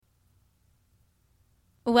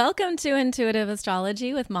Welcome to Intuitive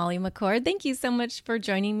Astrology with Molly McCord. Thank you so much for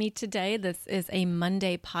joining me today. This is a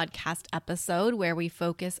Monday podcast episode where we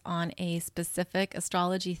focus on a specific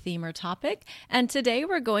astrology theme or topic. And today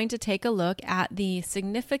we're going to take a look at the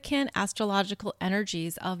significant astrological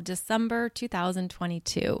energies of December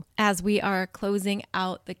 2022 as we are closing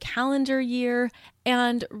out the calendar year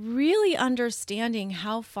and really understanding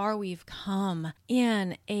how far we've come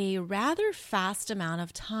in a rather fast amount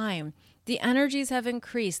of time. The energies have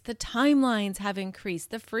increased, the timelines have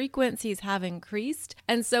increased, the frequencies have increased.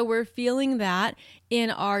 And so we're feeling that in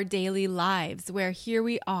our daily lives, where here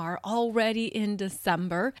we are already in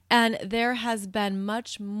December, and there has been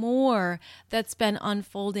much more that's been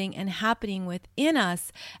unfolding and happening within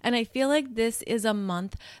us. And I feel like this is a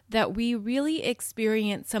month that we really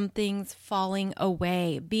experience some things falling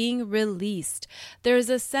away, being released. There's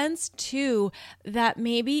a sense too that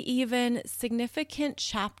maybe even significant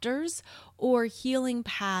chapters or healing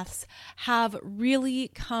paths have really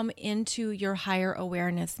come into your higher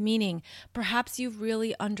awareness, meaning perhaps you've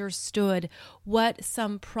really understood what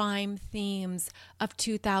some prime themes of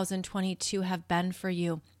 2022 have been for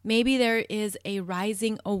you. Maybe there is a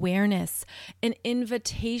rising awareness, an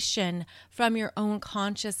invitation from your own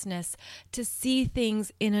consciousness to see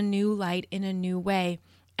things in a new light, in a new way.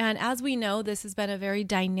 And as we know, this has been a very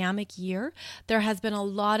dynamic year. There has been a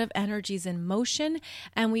lot of energies in motion,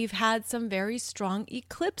 and we've had some very strong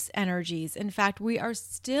eclipse energies. In fact, we are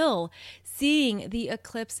still seeing the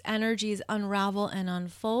eclipse energies unravel and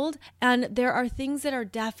unfold, and there are things that are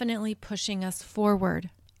definitely pushing us forward.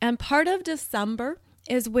 And part of December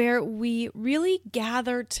is where we really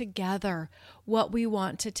gather together what we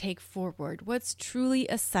want to take forward, what's truly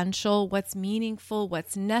essential, what's meaningful,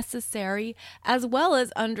 what's necessary, as well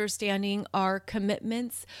as understanding our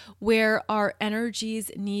commitments, where our energies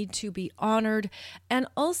need to be honored, and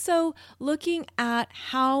also looking at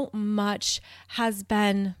how much has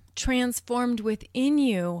been transformed within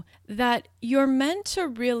you that you're meant to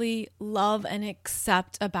really love and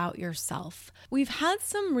accept about yourself. We've had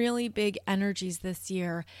some really big energies this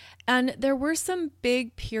year, and there were some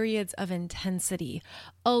big periods of intensity.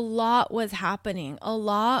 A lot was happening. A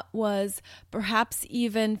lot was perhaps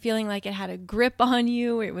even feeling like it had a grip on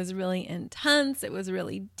you. It was really intense. It was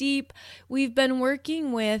really deep. We've been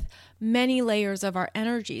working with many layers of our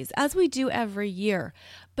energies, as we do every year.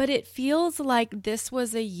 But it feels like this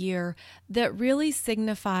was a year that really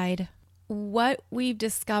signified what we've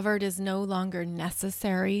discovered is no longer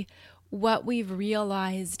necessary, what we've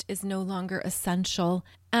realized is no longer essential,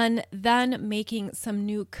 and then making some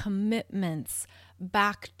new commitments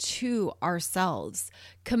back to ourselves,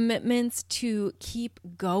 commitments to keep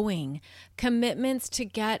going, commitments to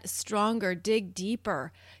get stronger, dig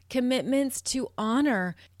deeper, commitments to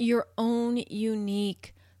honor your own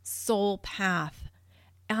unique soul path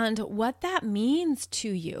and what that means to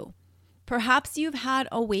you. Perhaps you've had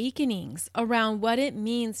awakenings around what it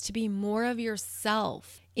means to be more of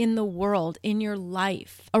yourself in the world, in your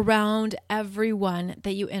life, around everyone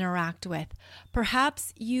that you interact with.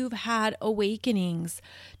 Perhaps you've had awakenings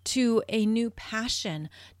to a new passion,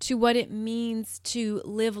 to what it means to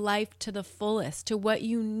live life to the fullest, to what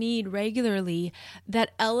you need regularly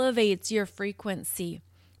that elevates your frequency.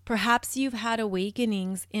 Perhaps you've had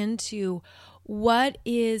awakenings into what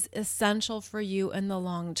is essential for you in the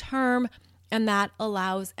long term, and that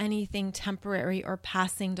allows anything temporary or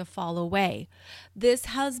passing to fall away. This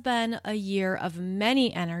has been a year of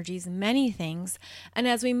many energies, many things, and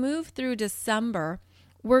as we move through December,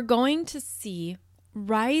 we're going to see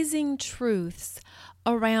rising truths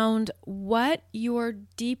around what you're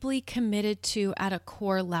deeply committed to at a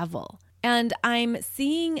core level. And I'm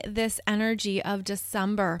seeing this energy of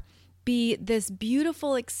December be this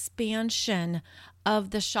beautiful expansion of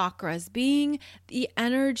the chakras, being the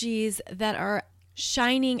energies that are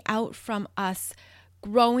shining out from us,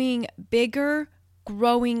 growing bigger,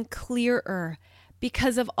 growing clearer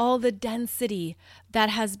because of all the density that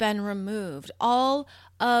has been removed. All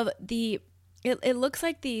of it looks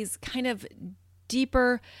like these kind of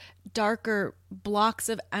deeper, darker blocks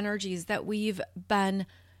of energies that we've been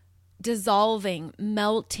dissolving,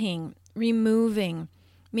 melting, removing,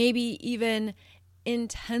 maybe even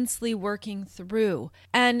intensely working through.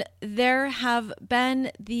 And there have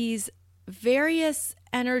been these various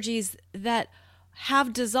energies that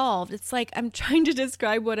have dissolved. It's like I'm trying to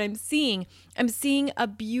describe what I'm seeing. I'm seeing a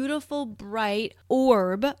beautiful, bright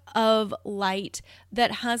orb of light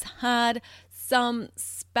that has had some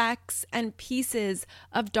specks and pieces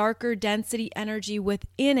of darker density energy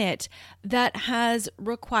within it that has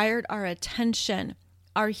required our attention,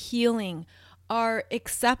 our healing, our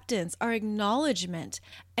acceptance, our acknowledgement.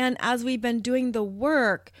 And as we've been doing the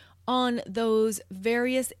work on those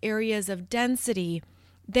various areas of density,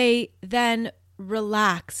 they then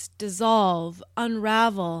relax, dissolve,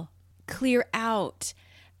 unravel, clear out,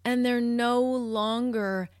 and they're no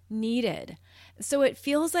longer needed. So it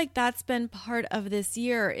feels like that's been part of this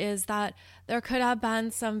year, is that there could have been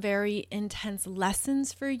some very intense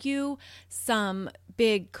lessons for you, some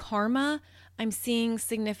big karma. I'm seeing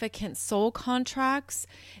significant soul contracts.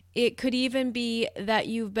 It could even be that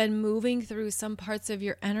you've been moving through some parts of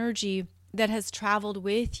your energy that has traveled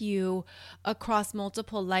with you across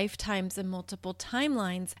multiple lifetimes and multiple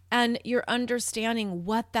timelines, and you're understanding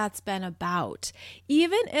what that's been about,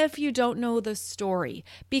 even if you don't know the story,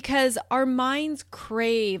 because our minds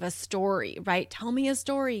crave a story, right? Tell me a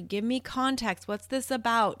story, give me context, what's this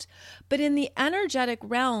about? But in the energetic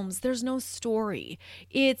realms, there's no story.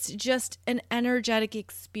 It's just an energetic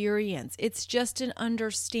experience. It's just an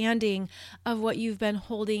understanding of what you've been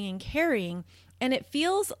holding and carrying. And it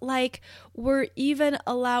feels like we're even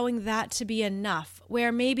allowing that to be enough,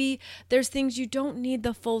 where maybe there's things you don't need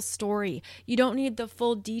the full story. You don't need the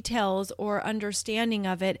full details or understanding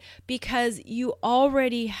of it, because you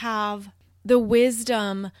already have the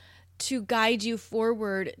wisdom to guide you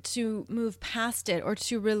forward, to move past it, or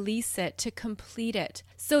to release it, to complete it.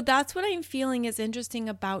 So that's what I'm feeling is interesting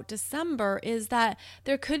about December, is that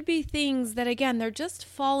there could be things that, again, they're just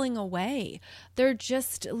falling away. They're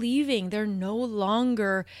just leaving. They're no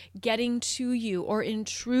longer getting to you or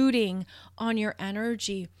intruding on your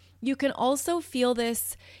energy. You can also feel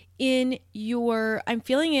this I'm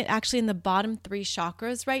feeling it actually in the bottom 3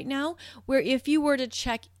 chakras right now, where if you were to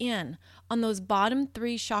check in on those bottom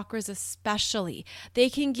 3 chakras especially, they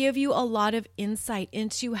can give you a lot of insight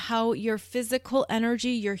into how your physical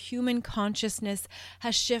energy, your human consciousness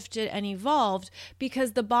has shifted and evolved,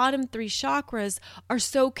 because the bottom 3 chakras are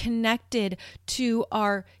so connected to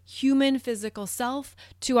our human physical self,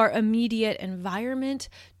 to our immediate environment,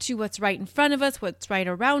 to what's right in front of us, what's right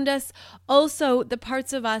around us. Also, the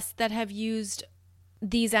parts of us that have used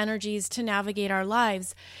these energies to navigate our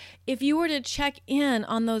lives. If you were to check in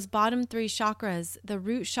on those bottom 3 chakras, the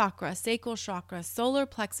root chakra, sacral chakra, solar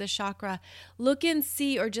plexus chakra, look and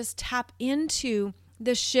see, or just tap into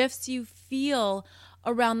the shifts you feel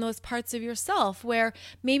around those parts of yourself, where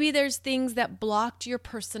maybe there's things that blocked your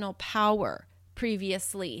personal power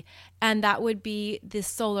previously, and that would be the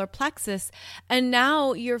solar plexus. And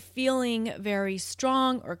now you're feeling very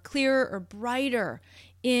strong or clearer or brighter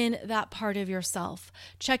in that part of yourself.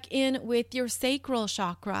 Check in with your sacral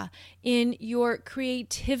chakra, in your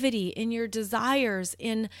creativity, in your desires,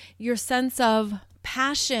 in your sense of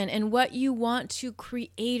passion and what you want to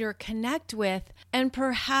create or connect with. And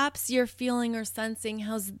perhaps you're feeling or sensing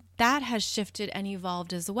how that has shifted and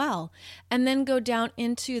evolved as well. And then go down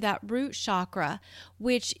into that root chakra,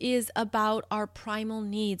 which is about our primal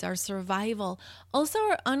needs, our survival, also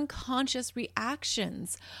our unconscious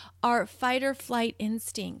reactions, our fight or flight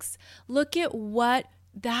instincts. Look at what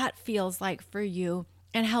that feels like for you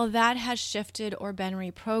and how that has shifted or been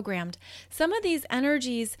reprogrammed. Some of these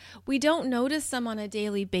energies, we don't notice them on a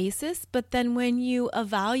daily basis, but then when you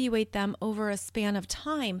evaluate them over a span of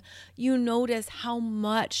time, you notice how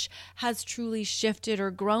much has truly shifted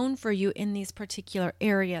or grown for you in these particular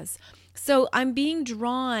areas. So I'm being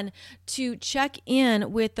drawn to check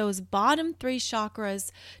in with those bottom 3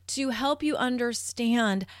 chakras to help you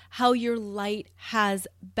understand how your light has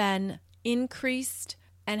been increased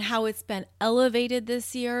and how it's been elevated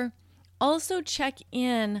this year. Also check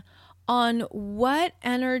in on what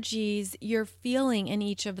energies you're feeling in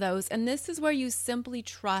each of those. And this is where you simply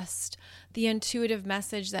trust the intuitive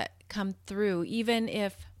message that come through, even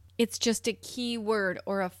if it's just a key word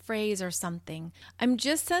or a phrase or something. I'm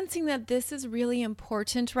just sensing that this is really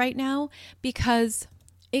important right now, because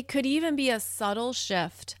it could even be a subtle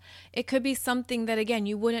shift. It could be something that, again,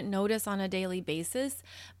 you wouldn't notice on a daily basis,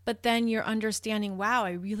 but then you're understanding, wow,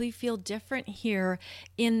 I really feel different here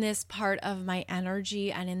in this part of my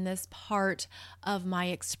energy and in this part of my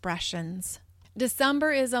expressions.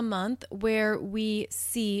 December is a month where we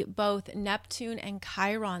see both Neptune and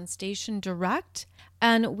Chiron stationed direct,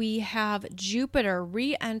 and we have Jupiter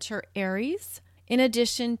re-enter Aries, in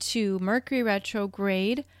addition to Mercury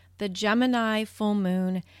retrograde, the Gemini full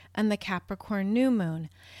moon, and the Capricorn new moon.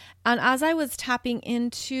 And as I was tapping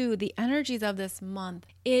into the energies of this month,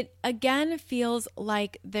 it again feels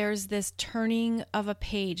like there's this turning of a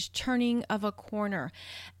page, turning of a corner.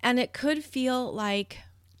 And it could feel like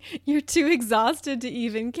you're too exhausted to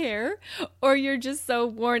even care, or you're just so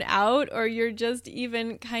worn out, or you're just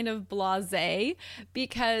even kind of blasé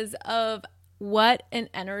because of what an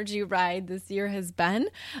energy ride this year has been.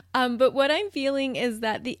 But what I'm feeling is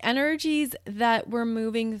that the energies that we're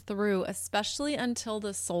moving through, especially until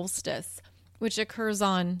the solstice, which occurs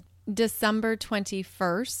on December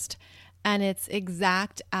 21st, and it's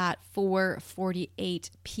exact at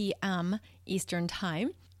 4:48 p.m. Eastern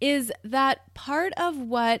Time, is that part of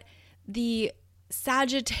what the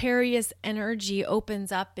Sagittarius energy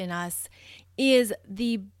opens up in us is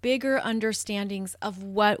the bigger understandings of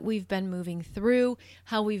what we've been moving through,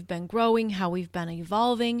 how we've been growing, how we've been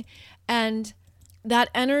evolving. And that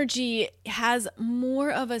energy has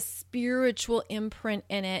more of a spiritual imprint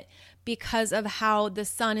in it because of how the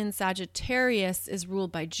sun in Sagittarius is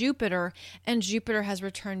ruled by Jupiter, and Jupiter has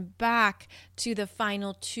returned back to the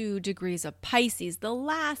final 2 degrees of Pisces, the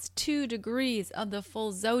last 2 degrees of the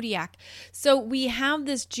full zodiac. So we have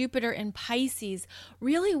this Jupiter in Pisces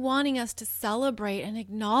really wanting us to celebrate and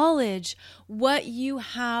acknowledge what you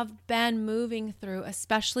have been moving through,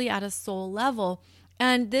 especially at a soul level.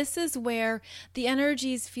 And this is where the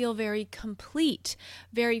energies feel very complete,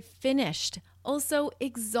 very finished, also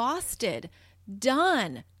exhausted,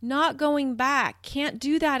 done, not going back. Can't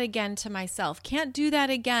do that again to myself. Can't do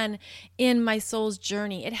that again in my soul's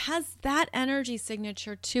journey. It has that energy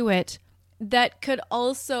signature to it that could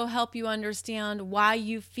also help you understand why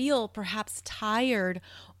you feel perhaps tired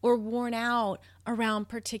or worn out around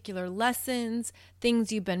particular lessons,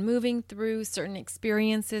 things you've been moving through, certain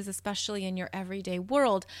experiences, especially in your everyday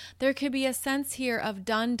world. There could be a sense here of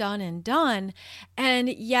done, and done, and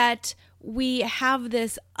yet we have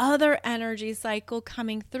this other energy cycle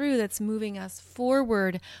coming through that's moving us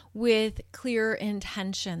forward with clear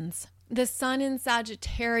intentions. The sun in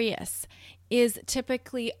Sagittarius is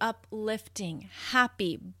typically uplifting,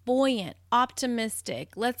 happy, buoyant,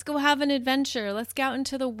 optimistic. Let's go have an adventure. Let's go out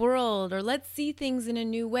into the world, or let's see things in a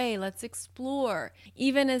new way. Let's explore.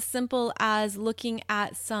 Even as simple as looking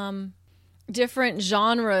at some different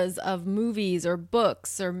genres of movies or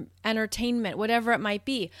books or entertainment, whatever it might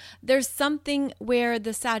be. There's something where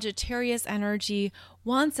the Sagittarius energy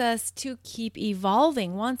wants us to keep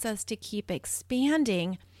evolving, wants us to keep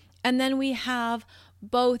expanding. And then we have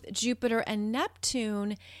both Jupiter and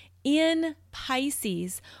Neptune in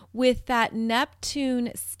Pisces, with that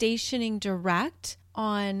Neptune stationing direct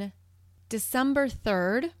on December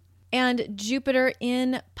 3rd and Jupiter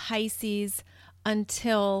in Pisces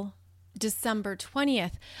until December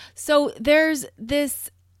 20th. So there's this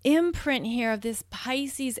imprint here of this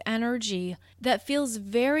Pisces energy that feels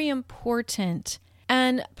very important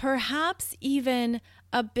and perhaps even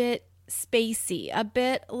a bit spacey, a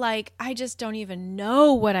bit like, I just don't even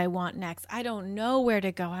know what I want next. I don't know where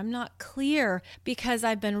to go. I'm not clear because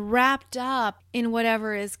I've been wrapped up in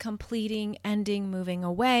whatever is completing, ending, moving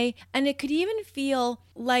away. And it could even feel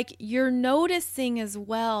like you're noticing as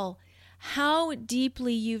well how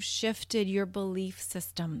deeply you've shifted your belief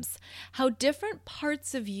systems, how different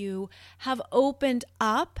parts of you have opened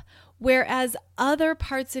up, whereas other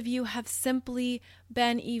parts of you have simply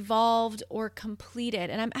been evolved or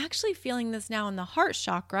completed. And I'm actually feeling this now in the heart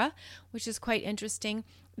chakra, which is quite interesting,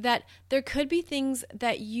 that there could be things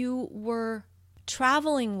that you were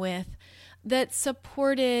traveling with that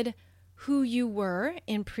supported who you were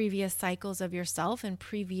in previous cycles of yourself and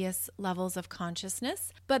previous levels of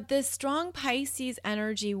consciousness. But this strong Pisces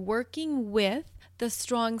energy working with the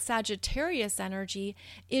strong Sagittarius energy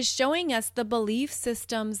is showing us the belief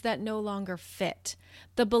systems that no longer fit,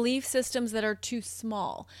 the belief systems that are too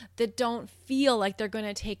small, that don't feel like they're going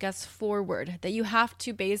to take us forward, that you have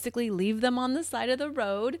to basically leave them on the side of the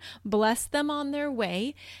road, bless them on their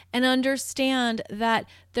way, and understand that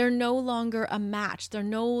they're no longer a match. They're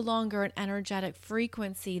no longer an energetic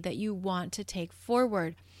frequency that you want to take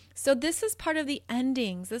forward. So this is part of the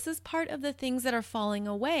endings. This is part of the things that are falling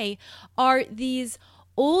away, are these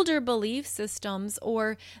older belief systems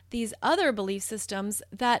or these other belief systems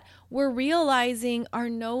that we're realizing are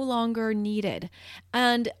no longer needed.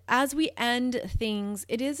 And as we end things,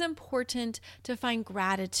 it is important to find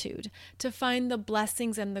gratitude, to find the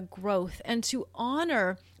blessings and the growth, and to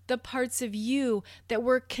honor the parts of you that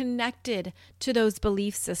were connected to those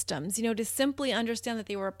belief systems, to simply understand that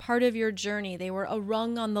they were a part of your journey. They were a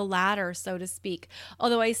rung on the ladder, so to speak.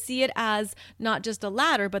 Although I see it as not just a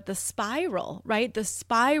ladder, but the spiral, right? The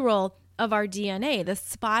spiral of our DNA, the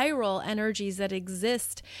spiral energies that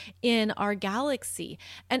exist in our galaxy.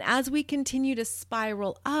 And as we continue to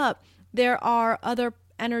spiral up, there are other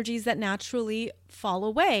energies that naturally fall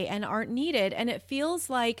away and aren't needed. And it feels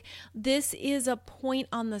like this is a point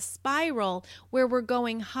on the spiral where we're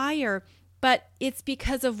going higher, but it's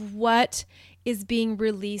because of what is being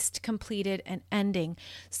released, completed, and ending.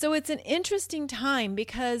 So it's an interesting time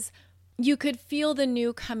because you could feel the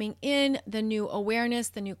new coming in, the new awareness,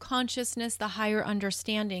 the new consciousness, the higher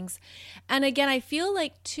understandings. And again, I feel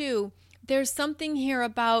like too, there's something here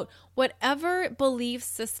about whatever belief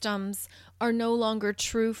systems are no longer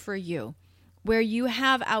true for you, where you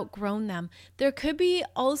have outgrown them. There could be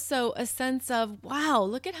also a sense of, wow,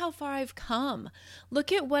 look at how far I've come.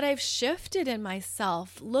 Look at what I've shifted in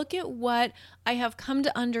myself. Look at what I have come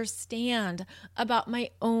to understand about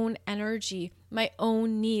my own energy, my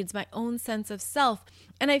own needs, my own sense of self.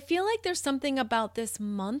 And I feel like there's something about this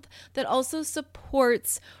month that also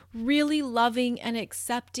supports really loving and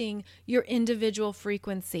accepting your individual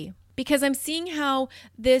frequency. Because I'm seeing how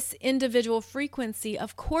this individual frequency,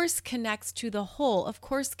 of course, connects to the whole, of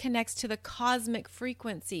course, connects to the cosmic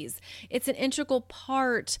frequencies. It's an integral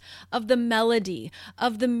part of the melody,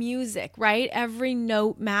 of the music, right? Every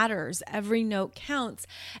note matters, every note counts.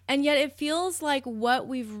 And yet it feels like what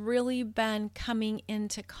we've really been coming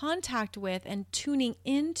into contact with and tuning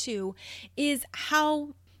into is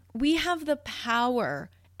how we have the power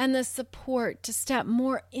and the support to step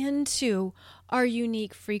more into our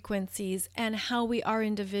unique frequencies and how we are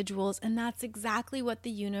individuals. And that's exactly what the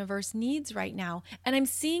universe needs right now. And I'm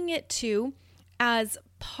seeing it too as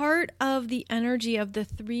part of the energy of the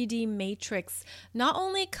 3D matrix, not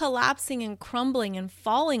only collapsing and crumbling and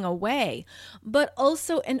falling away, but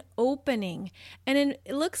also an opening. And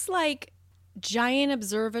it looks like giant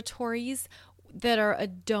observatories that are a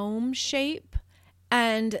dome shape.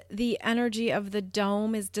 And the energy of the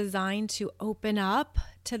dome is designed to open up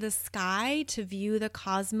to the sky, to view the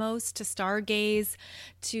cosmos, to stargaze,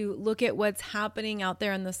 to look at what's happening out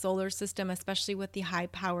there in the solar system, especially with the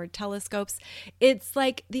high-powered telescopes. It's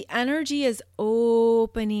like the energy is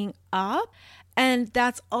opening up. And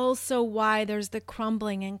that's also why there's the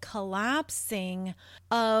crumbling and collapsing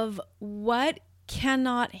of what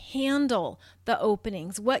cannot handle the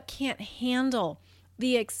openings, what can't handle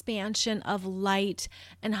the expansion of light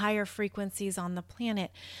and higher frequencies on the planet.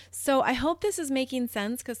 So I hope this is making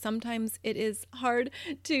sense, because sometimes it is hard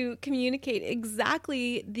to communicate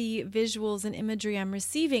exactly the visuals and imagery I'm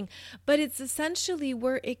receiving, but it's essentially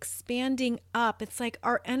we're expanding up. It's like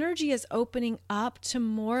our energy is opening up to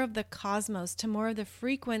more of the cosmos, to more of the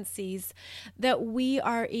frequencies that we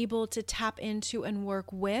are able to tap into and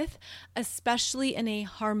work with, especially in a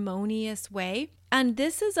harmonious way. And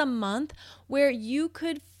this is a month where you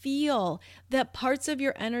could feel that parts of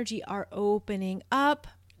your energy are opening up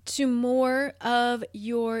to more of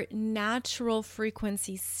your natural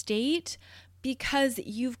frequency state, because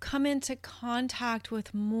you've come into contact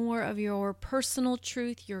with more of your personal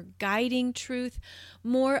truth, your guiding truth,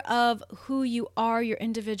 more of who you are, your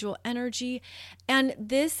individual energy. And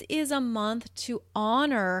this is a month to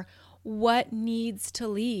honor what needs to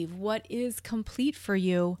leave, what is complete for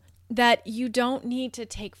you, that you don't need to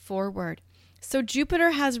take forward. So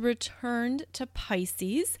Jupiter has returned to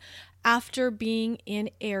Pisces after being in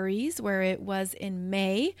Aries, where it was in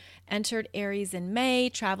May, entered Aries in May,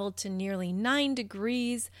 traveled to nearly 9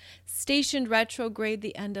 degrees, stationed retrograde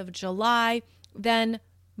the end of July, then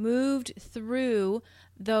moved through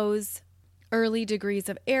those early degrees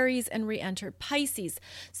of Aries and re-entered Pisces.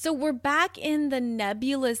 So we're back in the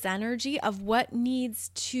nebulous energy of what needs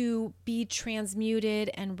to be transmuted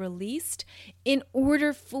and released in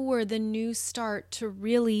order for the new start to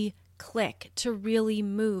really click, to really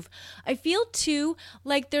move. I feel too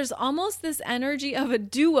like there's almost this energy of a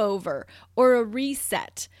do-over or a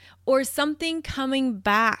reset or something coming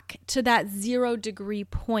back to that 0 degree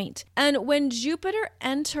point. And when Jupiter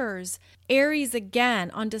enters Aries again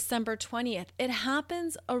on December 20th, it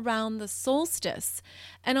happens around the solstice.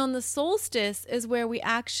 And on the solstice is where we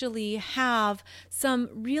actually have some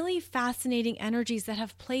really fascinating energies that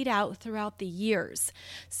have played out throughout the years.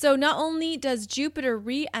 So not only does Jupiter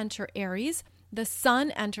re-enter Aries, the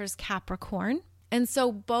Sun enters Capricorn. And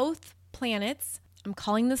so both planets, I'm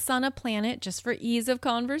calling the Sun a planet just for ease of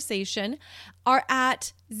conversation, are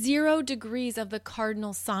at 0 degrees of the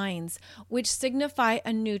cardinal signs, which signify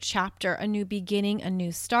a new chapter, a new beginning, a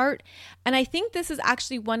new start. And I think this is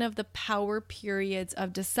actually one of the power periods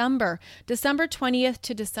of December 20th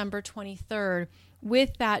to December 23rd.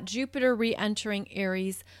 With that, Jupiter re-entering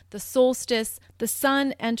Aries, the solstice, the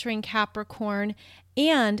Sun entering Capricorn,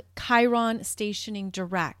 and Chiron stationing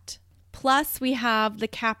direct. Plus, we have the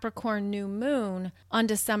Capricorn new moon on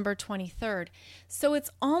December 23rd. So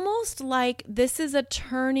it's almost like this is a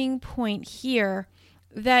turning point here,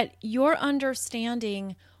 that you're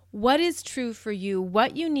understanding what is true for you,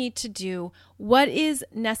 what you need to do, what is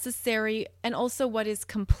necessary, and also what is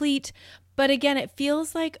complete. But again, it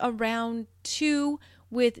feels like around 2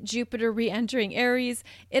 with Jupiter re-entering Aries.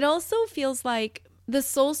 It also feels like the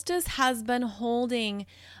solstice has been holding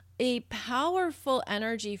a powerful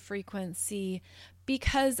energy frequency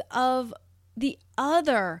because of the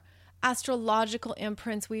other astrological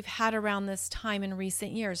imprints we've had around this time in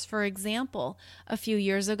recent years. For example, a few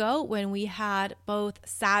years ago when we had both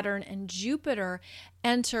Saturn and Jupiter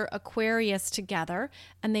enter Aquarius together,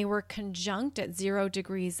 and they were conjunct at 0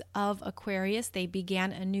 degrees of Aquarius, they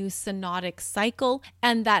began a new synodic cycle,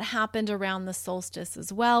 and that happened around the solstice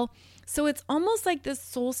as well. So it's almost like this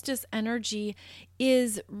solstice energy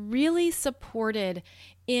is really supported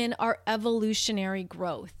in our evolutionary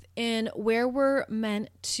growth, in where we're meant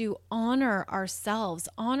to honor ourselves,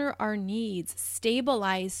 honor our needs,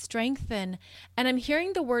 stabilize, strengthen. And I'm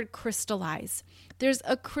hearing the word crystallize. There's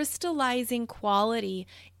a crystallizing quality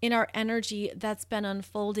in our energy that's been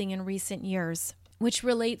unfolding in recent years, which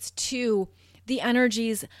relates to the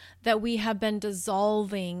energies that we have been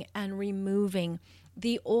dissolving and removing,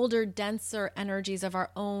 the older, denser energies of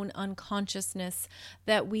our own unconsciousness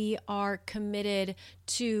that we are committed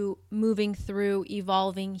to moving through,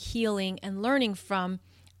 evolving, healing, and learning from.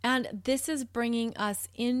 And this is bringing us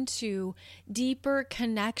into deeper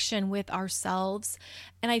connection with ourselves.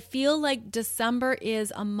 And I feel like December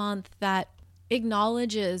is a month that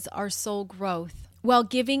acknowledges our soul growth while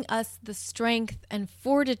giving us the strength and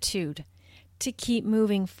fortitude to keep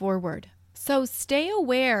moving forward. So stay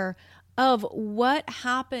aware of what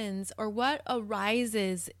happens or what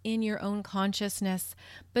arises in your own consciousness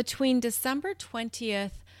between December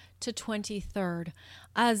 20th to 23rd,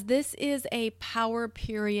 as this is a power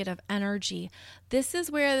period of energy. This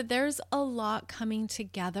is where there's a lot coming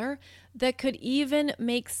together that could even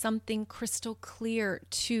make something crystal clear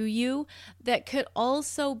to you, that could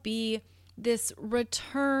also be this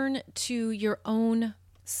return to your own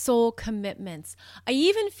soul commitments. I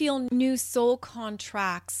even feel new soul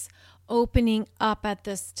contracts opening up at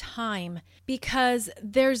this time because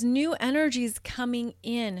there's new energies coming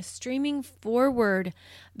in, streaming forward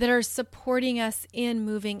that are supporting us in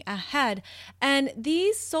moving ahead. And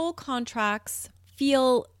these soul contracts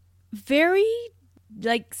feel very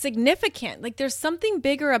significant. Like there's something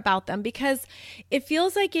bigger about them because it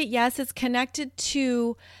feels like it's connected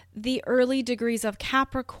to the early degrees of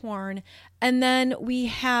Capricorn. And then we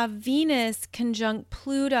have Venus conjunct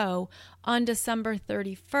Pluto on December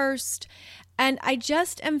 31st. And I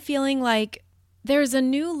just am feeling like there's a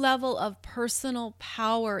new level of personal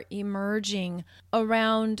power emerging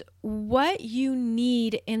around what you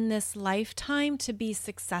need in this lifetime to be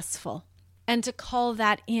successful, and to call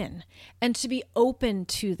that in and to be open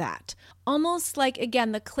to that. Almost like,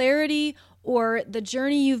 again, the clarity or the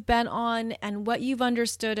journey you've been on and what you've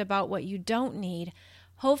understood about what you don't need.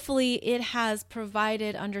 Hopefully it has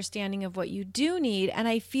provided understanding of what you do need. And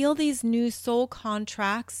I feel these new soul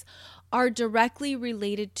contracts are directly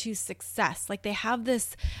related to success. Like they have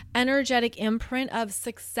this energetic imprint of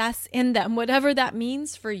success in them, whatever that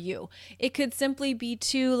means for you. It could simply be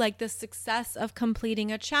to like the success of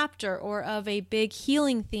completing a chapter or of a big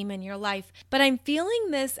healing theme in your life. But I'm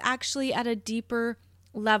feeling this actually at a deeper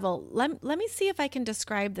level. Let me see if I can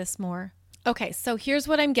describe this more. Okay, so here's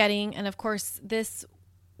what I'm getting. And of course, this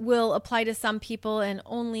will apply to some people and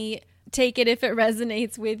only take it if it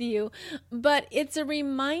resonates with you. But it's a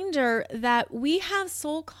reminder that we have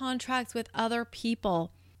soul contracts with other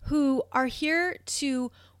people who are here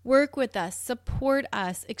to work with us, support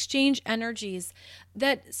us, exchange energies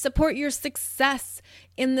that support your success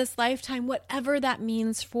in this lifetime, whatever that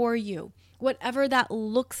means for you, whatever that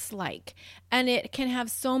looks like. And it can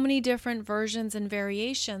have so many different versions and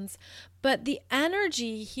variations. But the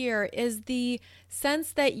energy here is the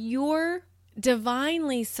sense that you're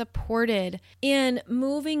divinely supported in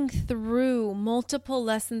moving through multiple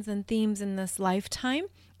lessons and themes in this lifetime.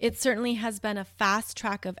 It certainly has been a fast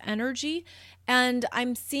track of energy, and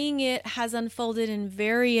I'm seeing it has unfolded in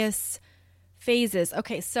various phases.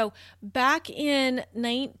 Okay, so back in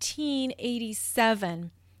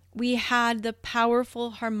 1987, we had the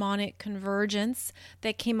powerful harmonic convergence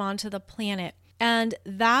that came onto the planet, and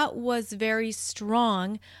that was very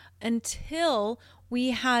strong until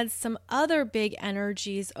we had some other big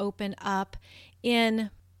energies open up in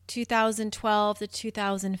 2012 to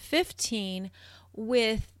 2015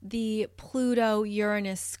 with the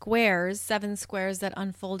Pluto-Uranus squares, 7 squares that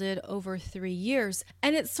unfolded over 3 years.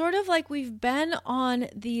 And it's sort of like we've been on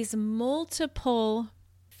these multiple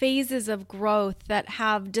phases of growth that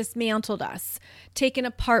have dismantled us, taken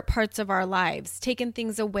apart parts of our lives, taken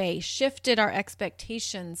things away, shifted our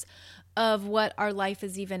expectations of what our life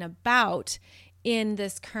is even about in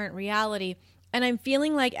this current reality. And I'm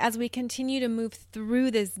feeling like as we continue to move through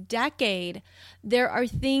this decade, there are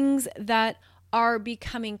things that are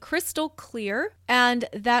becoming crystal clear and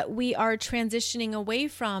that we are transitioning away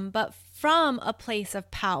from, but from a place of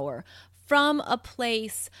power, from a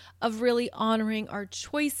place of really honoring our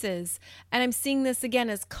choices. And I'm seeing this again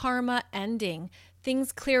as karma ending,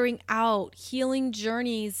 things clearing out, healing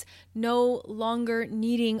journeys no longer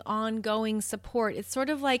needing ongoing support. It's sort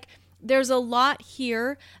of like there's a lot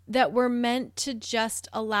here that we're meant to just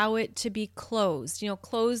allow it to be closed,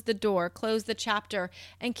 close the door, close the chapter,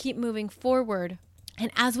 and keep moving forward. And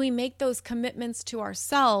as we make those commitments to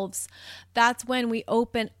ourselves, that's when we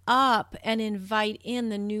open up and invite in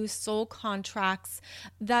the new soul contracts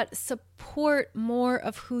that support more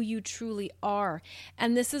of who you truly are.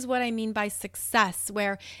 And this is what I mean by success,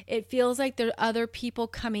 where it feels like there are other people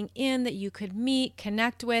coming in that you could meet,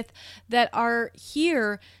 connect with, that are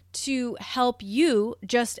here to help you,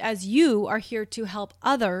 just as you are here to help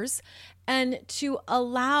others, and to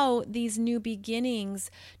allow these new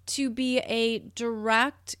beginnings to be a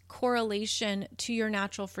direct correlation to your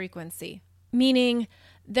natural frequency. Meaning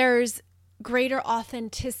there's greater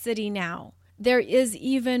authenticity now. There is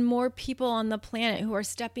even more people on the planet who are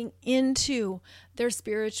stepping into their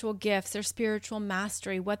spiritual gifts, their spiritual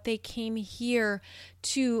mastery, what they came here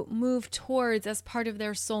to move towards as part of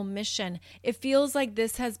their soul mission. It feels like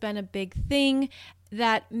this has been a big thing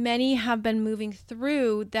that many have been moving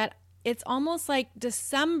through, that it's almost like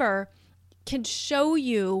December can show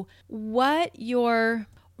you what you're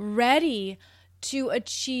ready to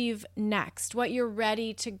achieve next, what you're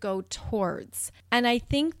ready to go towards. And I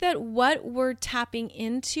think that what we're tapping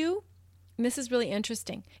into, and this is really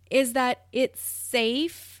interesting, is that it's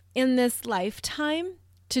safe in this lifetime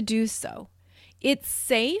to do so. It's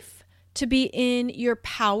safe to be in your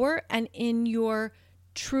power and in your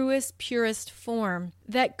truest, purest form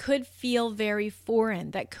that could feel very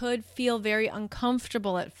foreign, that could feel very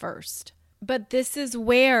uncomfortable at first. But this is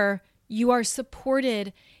where you are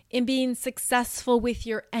supported in being successful with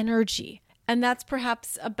your energy. And that's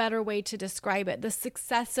perhaps a better way to describe it. The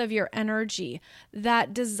success of your energy,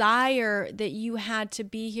 that desire that you had to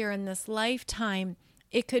be here in this lifetime.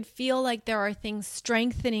 It could feel like there are things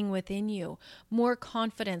strengthening within you, more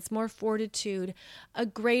confidence, more fortitude, a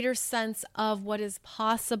greater sense of what is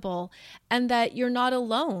possible, and that you're not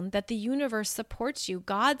alone, that the universe supports you,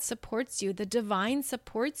 God supports you, the divine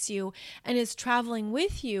supports you and is traveling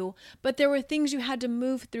with you. But there were things you had to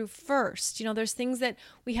move through first. There's things that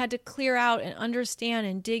we had to clear out and understand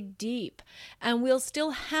and dig deep. And we'll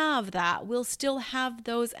still have that. We'll still have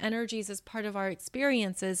those energies as part of our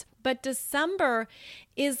experiences. But December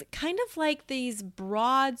is kind of like these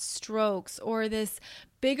broad strokes or this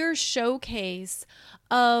bigger showcase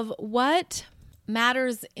of what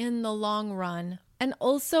matters in the long run, and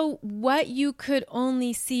also what you could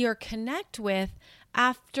only see or connect with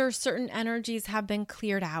after certain energies have been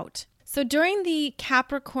cleared out. So during the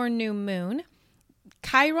Capricorn new moon,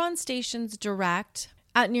 Chiron stations direct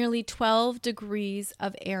at nearly 12 degrees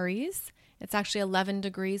of Aries. It's actually 11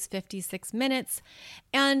 degrees, 56 minutes.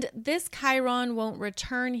 And this Chiron won't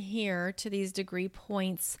return here to these degree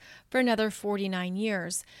points for another 49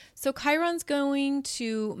 years. So Chiron's going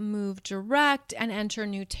to move direct and enter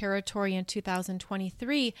new territory in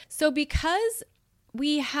 2023. So because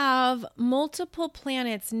we have multiple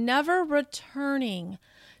planets never returning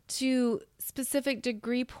to specific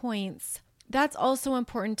degree points, that's also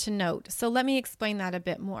important to note. So let me explain that a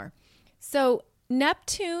bit more. So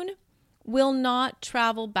Neptune will not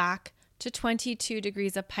travel back to 22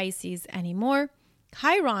 degrees of Pisces anymore.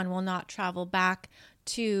 Chiron will not travel back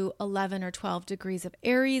to 11 or 12 degrees of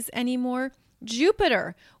Aries anymore.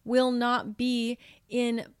 Jupiter will not be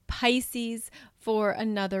in Pisces for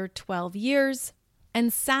another 12 years.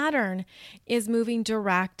 And Saturn is moving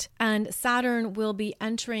direct, and Saturn will be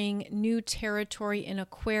entering new territory in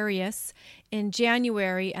Aquarius in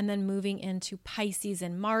January and then moving into Pisces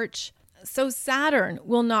in March. So Saturn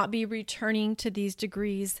will not be returning to these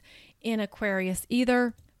degrees in Aquarius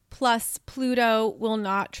either. Plus Pluto will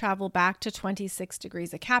not travel back to 26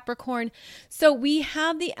 degrees of Capricorn. So we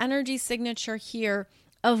have the energy signature here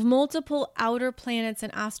of multiple outer planets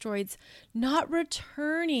and asteroids not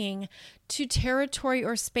returning to territory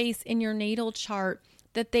or space in your natal chart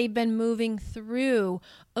that they've been moving through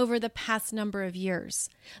over the past number of years.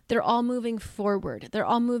 They're all moving forward. They're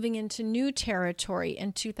all moving into new territory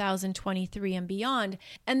in 2023 and beyond.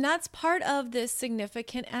 And that's part of this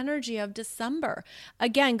significant energy of December.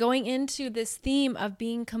 Again, going into this theme of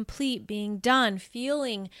being complete, being done,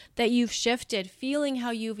 feeling that you've shifted, feeling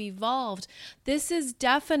how you've evolved. This is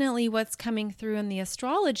definitely what's coming through in the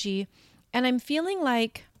astrology. And I'm feeling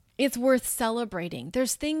like It's worth celebrating.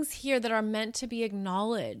 There's things here that are meant to be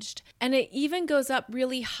acknowledged. And it even goes up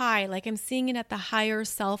really high, like I'm seeing it at the higher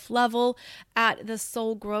self level, at the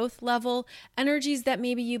soul growth level, energies that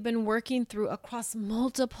maybe you've been working through across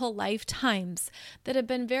multiple lifetimes that have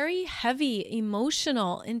been very heavy,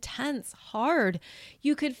 emotional, intense, hard.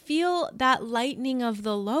 You could feel that lightening of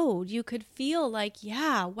the load. You could feel like,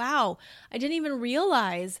 yeah, wow, I didn't even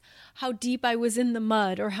realize how deep I was in the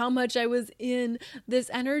mud or how much I was in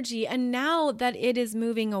this energy. And now that it is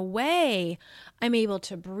moving away, I'm able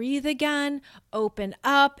to breathe again, open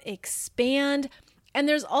up, expand. And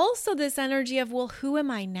there's also this energy of, well, who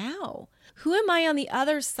am I now? Who am I on the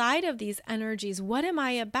other side of these energies? What am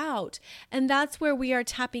I about? And that's where we are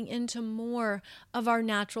tapping into more of our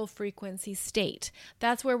natural frequency state.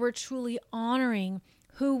 That's where we're truly honoring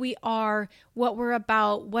who we are, what we're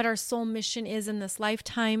about, what our soul mission is in this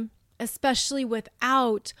lifetime, especially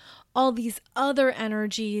without all these other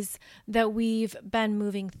energies that we've been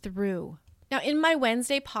moving through. Now, in my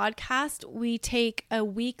Wednesday podcast, we take a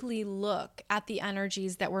weekly look at the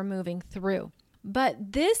energies that we're moving through.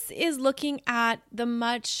 But this is looking at the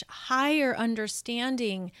much higher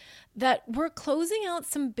understanding that we're closing out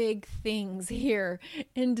some big things here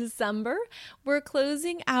in December. We're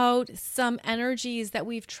closing out some energies that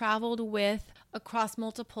we've traveled with across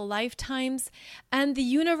multiple lifetimes. And the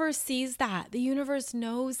universe sees that. The universe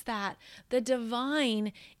knows that. The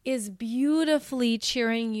divine is beautifully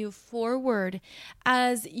cheering you forward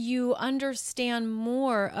as you understand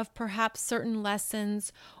more of perhaps certain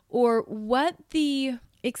lessons or what the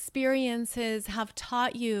experiences have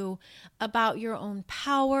taught you about your own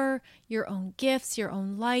power, your own gifts, your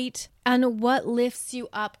own light, and what lifts you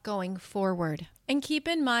up going forward. And keep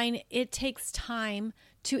in mind, it takes time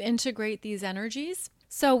to integrate these energies.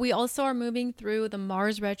 So we also are moving through the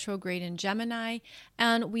Mars retrograde in Gemini,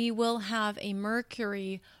 and we will have a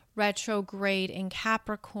Mercury retrograde in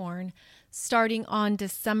Capricorn starting on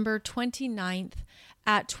December 29th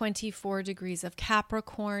at 24 degrees of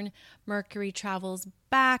Capricorn. Mercury travels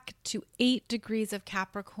back to 8 degrees of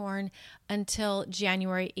Capricorn until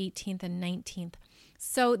January 18th and 19th.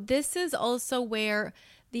 So this is also where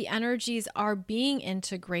the energies are being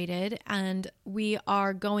integrated, and we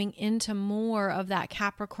are going into more of that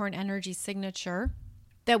Capricorn energy signature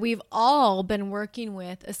that we've all been working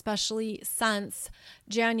with, especially since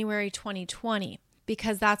January 2020,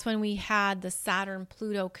 because that's when we had the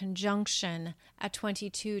Saturn-Pluto conjunction at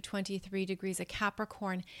 22, 23 degrees of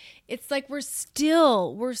Capricorn. It's like we're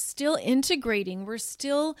still integrating. We're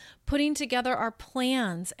still putting together our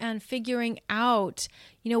plans and figuring out,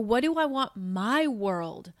 what do I want my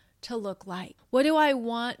world to look like? What do I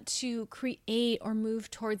want to create or move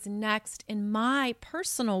towards next in my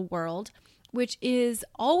personal world, which is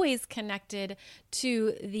always connected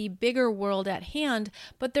to the bigger world at hand.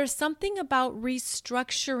 But there's something about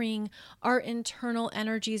restructuring our internal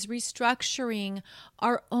energies, restructuring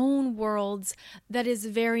our own worlds that is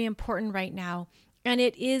very important right now. And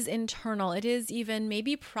it is internal. It is even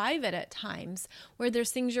maybe private at times, where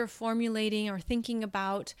there's things you're formulating or thinking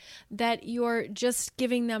about that you're just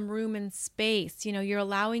giving them room and space. You're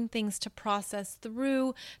allowing things to process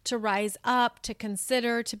through, to rise up, to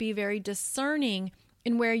consider, to be very discerning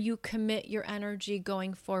in where you commit your energy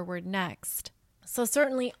going forward next. So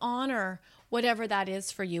certainly honor whatever that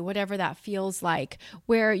is for you, whatever that feels like,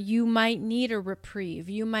 where you might need a reprieve.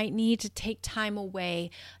 You might need to take time away,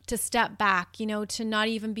 to step back, to not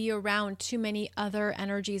even be around too many other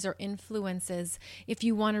energies or influences if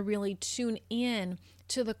you want to really tune in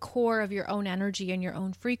to the core of your own energy and your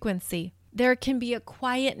own frequency. There can be a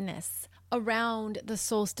quietness around the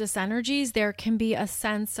solstice energies. There can be a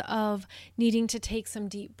sense of needing to take some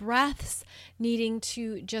deep breaths, needing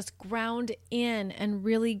to just ground in and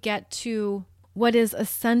really get to what is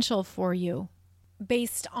essential for you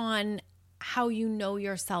based on how you know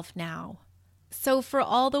yourself now. So for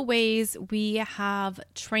all the ways we have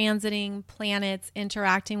transiting planets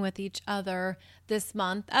interacting with each other this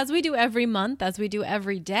month, as we do every month, as we do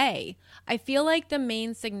every day, I feel like the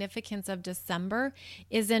main significance of December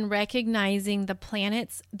is in recognizing the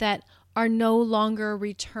planets that are no longer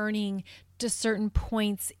returning to certain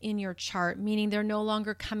points in your chart, meaning they're no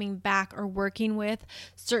longer coming back or working with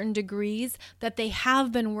certain degrees that they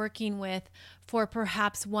have been working with for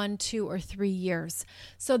perhaps 1, 2, or 3 years.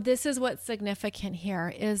 So this is what's significant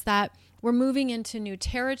here, is that we're moving into new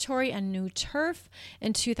territory and new turf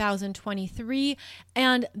in 2023.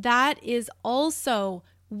 And that is also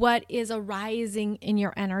what is arising in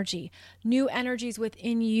your energy. New energies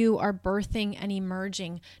within you are birthing and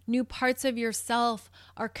emerging. New parts of yourself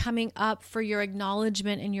are coming up for your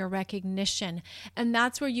acknowledgement and your recognition. And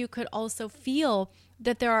that's where you could also feel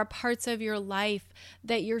that there are parts of your life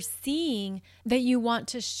that you're seeing that you want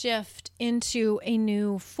to shift into a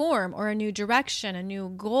new form or a new direction, a new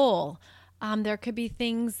goal. There could be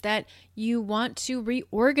things that you want to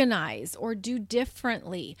reorganize or do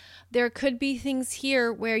differently. There could be things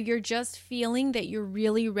here where you're just feeling that you're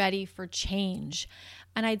really ready for change.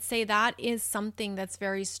 And I'd say that is something that's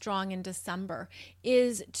very strong in December,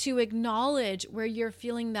 is to acknowledge where you're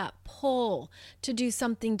feeling that pull to do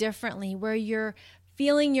something differently, where you're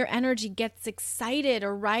feeling your energy gets excited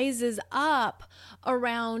or rises up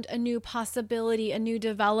around a new possibility, a new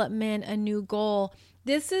development, a new goal.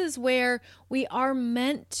 This is where we are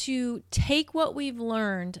meant to take what we've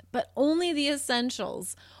learned, but only the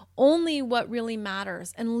essentials, only what really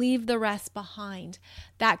matters, and leave the rest behind.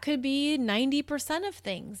 That could be 90% of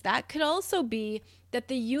things. That could also be that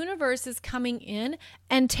the universe is coming in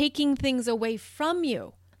and taking things away from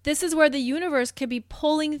you. This is where the universe could be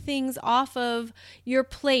pulling things off of your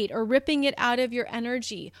plate or ripping it out of your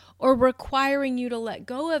energy or requiring you to let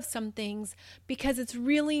go of some things because it's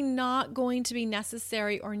really not going to be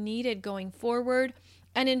necessary or needed going forward.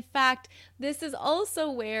 And in fact, this is also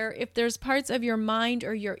where if there's parts of your mind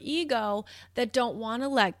or your ego that don't want to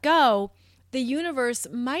let go, the universe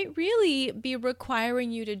might really be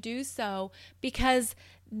requiring you to do so because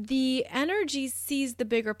the energy sees the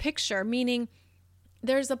bigger picture, meaning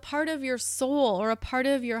there's a part of your soul or a part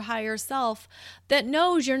of your higher self that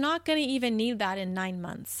knows you're not going to even need that in 9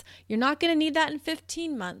 months. You're not going to need that in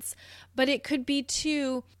 15 months. But it could be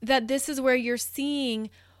too that this is where you're seeing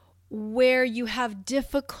where you have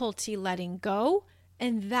difficulty letting go.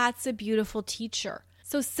 And that's a beautiful teacher.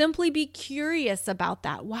 So simply be curious about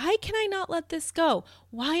that. Why can I not let this go?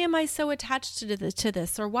 Why am I so attached to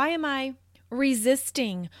this? Or why am I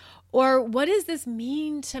resisting? Or what does this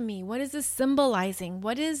mean to me? What is this symbolizing?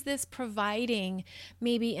 What is this providing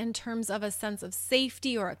maybe in terms of a sense of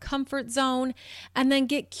safety or a comfort zone? And then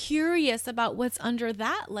get curious about what's under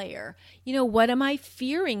that layer. What am I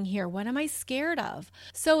fearing here? What am I scared of?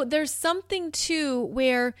 So there's something too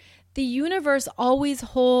where the universe always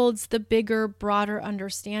holds the bigger, broader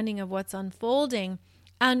understanding of what's unfolding.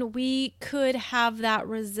 And we could have that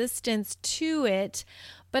resistance to it.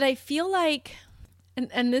 But I feel like,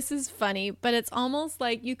 and this is funny, but it's almost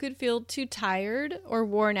like you could feel too tired or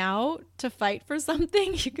worn out to fight for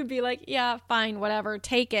something. You could be like, yeah, fine, whatever,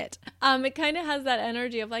 take it. It kind of has that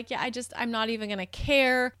energy of like, yeah, I'm not even going to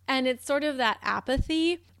care. And it's sort of that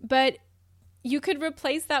apathy, but you could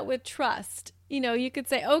replace that with trust. You could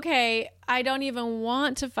say, okay, I don't even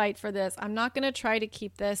want to fight for this. I'm not going to try to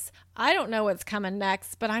keep this. I don't know what's coming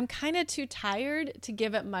next, but I'm kind of too tired to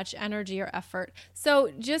give it much energy or effort. So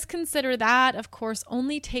just consider that, of course,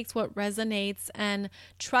 only takes what resonates and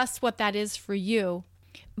trust what that is for you.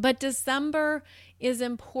 But December is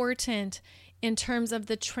important in terms of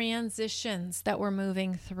the transitions that we're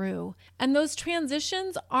moving through. And those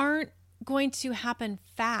transitions aren't going to happen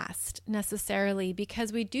fast necessarily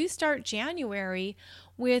because we do start January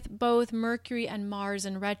with both Mercury and Mars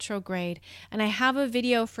in retrograde. And I have a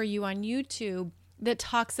video for you on YouTube that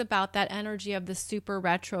talks about that energy of the super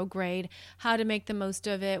retrograde, how to make the most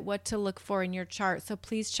of it, what to look for in your chart. So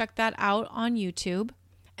please check that out on YouTube.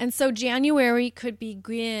 And so January could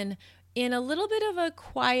begin in a little bit of a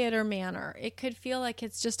quieter manner. It could feel like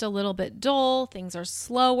it's just a little bit dull, things are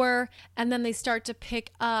slower, and then they start to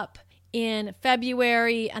pick up in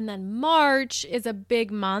February, and then March is a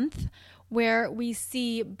big month where we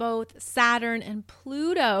see both Saturn and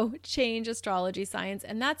Pluto change astrology signs,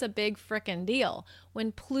 and that's a big frickin' deal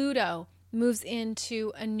when Pluto moves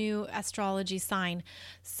into a new astrology sign.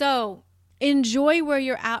 So enjoy where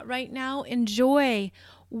you're at right now. Enjoy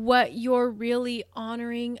what you're really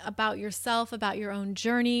honoring about yourself, about your own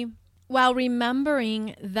journey, while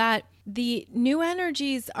remembering that the new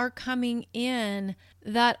energies are coming in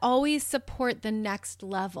that always support the next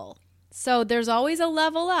level. So there's always a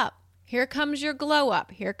level up. Here comes your glow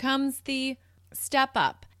up. Here comes the step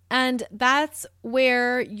up. And that's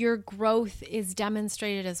where your growth is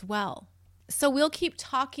demonstrated as well. So we'll keep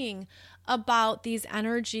talking about these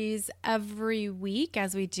energies every week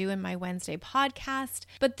as we do in my Wednesday podcast.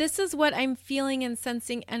 But this is what I'm feeling and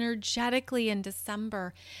sensing energetically in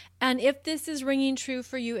December. And if this is ringing true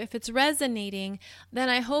for you, if it's resonating, then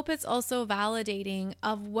I hope it's also validating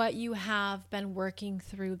of what you have been working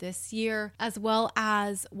through this year, as well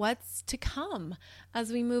as what's to come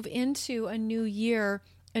as we move into a new year,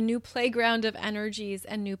 a new playground of energies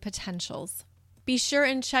and new potentials. Be sure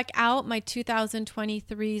and check out my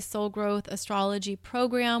 2023 Soul Growth Astrology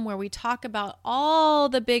program, where we talk about all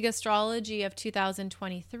the big astrology of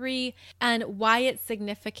 2023 and why it's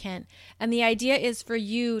significant. And the idea is for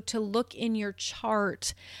you to look in your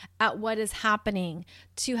chart at what is happening,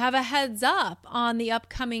 to have a heads up on the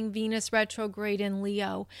upcoming Venus retrograde in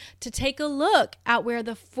Leo, to take a look at where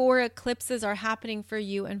the 4 eclipses are happening for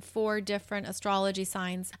you in 4 different astrology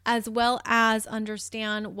signs, as well as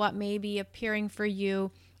understand what may be appearing for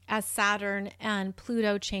you as Saturn and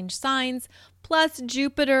Pluto change signs, plus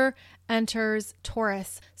Jupiter enters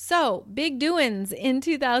Taurus. So big doings in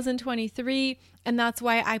 2023. And that's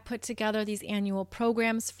why I put together these annual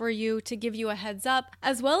programs for you to give you a heads up,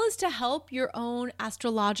 as well as to help your own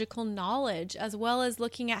astrological knowledge, as well as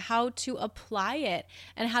looking at how to apply it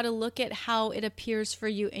and how to look at how it appears for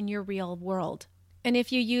you in your real world. And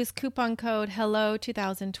if you use coupon code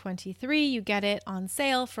HELLO2023, you get it on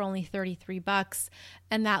sale for only $33,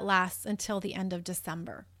 and that lasts until the end of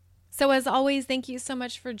December. So as always, thank you so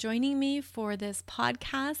much for joining me for this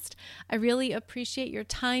podcast. I really appreciate your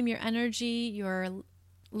time, your energy, your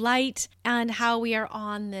light, and how we are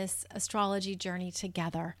on this astrology journey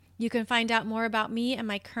together. You can find out more about me and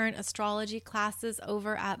my current astrology classes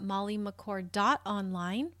over at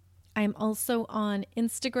mollymccord.online. I am also on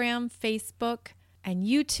Instagram, Facebook, and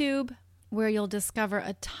YouTube, where you'll discover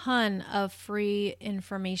a ton of free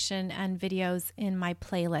information and videos in my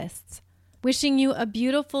playlists. Wishing you a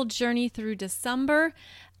beautiful journey through December,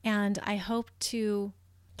 and I hope to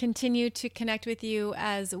continue to connect with you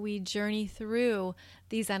as we journey through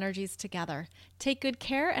these energies together. Take good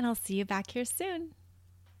care, and I'll see you back here soon.